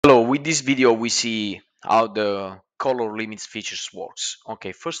with this video, we see how the color limits features works.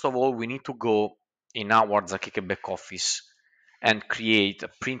 Okay, first of all, we need to go in our Zakeke back office and create a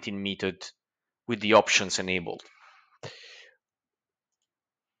printing method with the options enabled.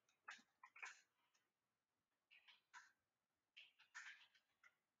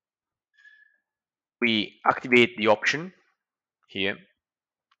 We activate the option here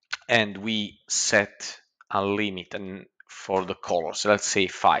and we set a limit and for the colors, let's say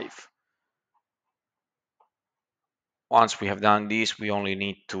 5. Once we have done this, we only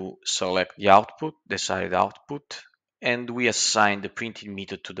need to select the output, desired output, and we assign the printing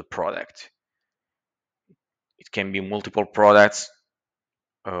method to the product. It can be multiple products.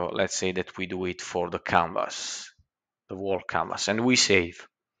 Let's say that we do it for the canvas, the wall canvas, and we save.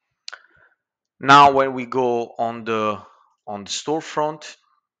 Now when we go on the storefront,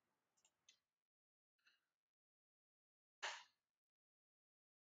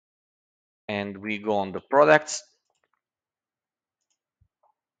 and we go on the products,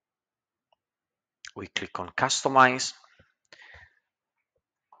 we click on customize.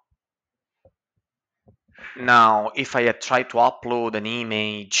 Now if I had tried to upload an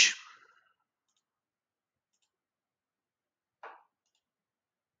image,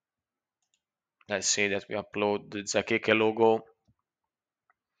 let's say that we upload the Zakeke logo,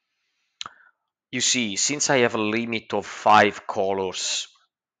 you see, since I have a limit of 5 colors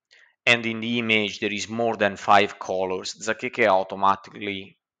and in the image there is more than 5 colors, Zakeke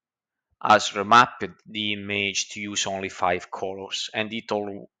automatically has remapped the image to use only 5 colors, and it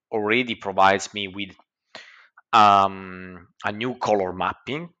already provides me with a new color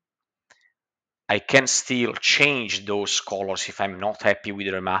mapping. I can still change those colors if I'm not happy with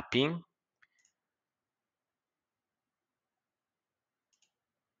the remapping.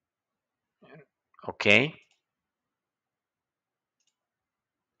 Okay.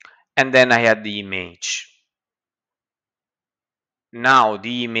 And then I add the image. Now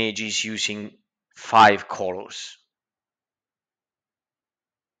the image is using 5 colors.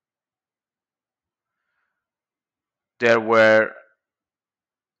 There were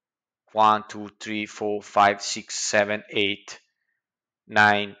 1, 2, 3, 4, 5, 6, 7, 8,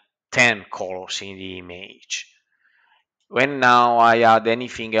 9, 10 colors in the image. When now I add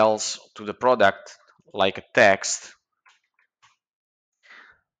anything else to the product, like a text,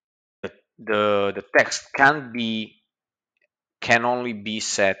 the text can only be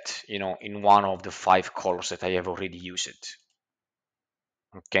set, in one of the 5 colors that I have already used.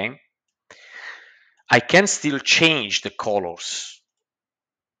 Okay. I can still change the colors.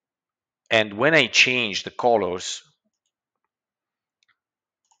 And when I change the colors,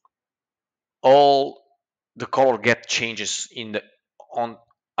 all the color get changes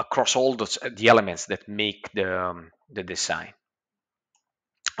across all the elements that make the design.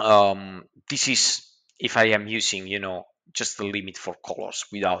 This is if I am using, just the limit for colors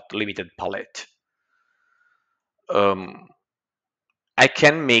without limited palette. I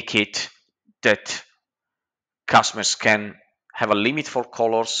can make it that customers can have a limit for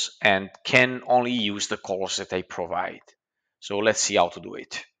colors and can only use the colors that I provide. So let's see how to do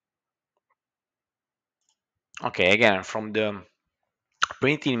it. Okay, again, from the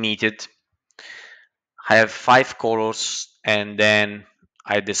printing method, I have 5 colors, and then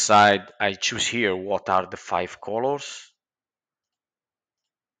I choose here what are the 5 colors.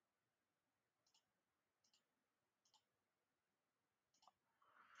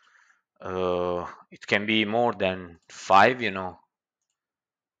 It can be more than 5,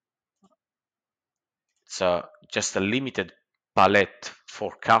 It's just a limited palette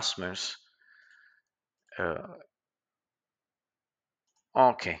for customers.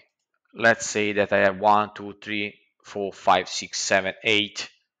 Okay, let's say that I have 1, 2, 3, 4, 5, 6, 7, 8,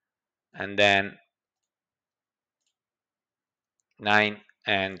 and then 9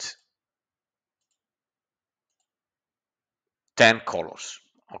 and 10 colors.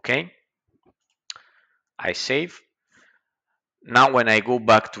 Okay, I save. Now when I go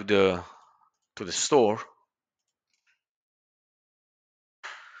back to the store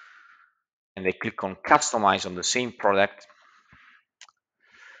and I click on customize on the same product,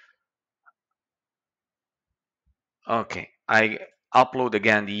 okay, I upload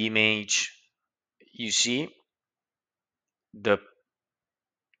again the image. You see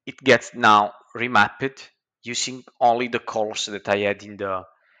it gets now remapped using only the colors that I had in the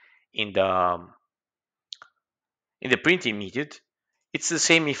printing method. It's the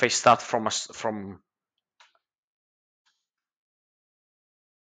same if I start from a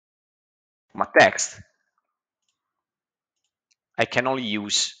text. I can only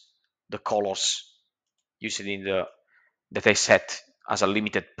use the colors used that I set as a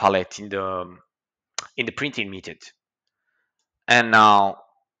limited palette in the printing method. And now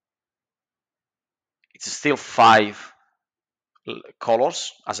it's still 5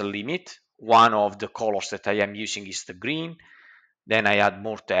 colors as a limit. One of the colors that I am using is the green. Then I add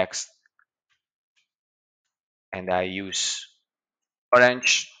more text and I use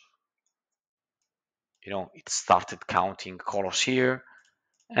orange. It started counting colors here.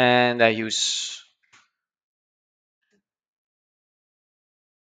 And I use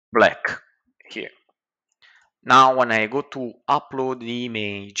black here. Now when I go to upload the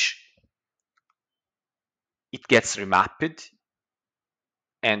image, it gets remapped,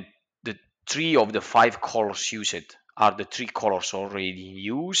 and the 3 of the 5 colors used are the 3 colors already in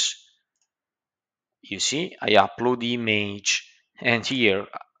use. You see, I upload the image, and here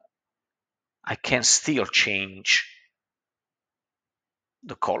I can still change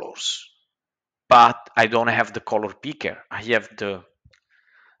the colors, but I don't have the color picker. I have the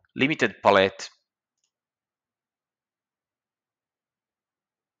limited palette.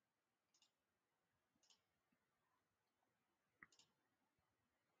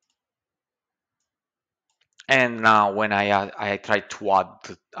 And now when I try to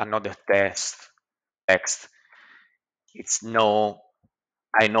add another text, it's no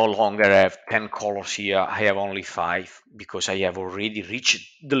I no longer have 10 colors here. I have only 5 because I have already reached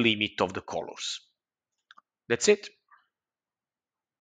the limit of the colors. That's it.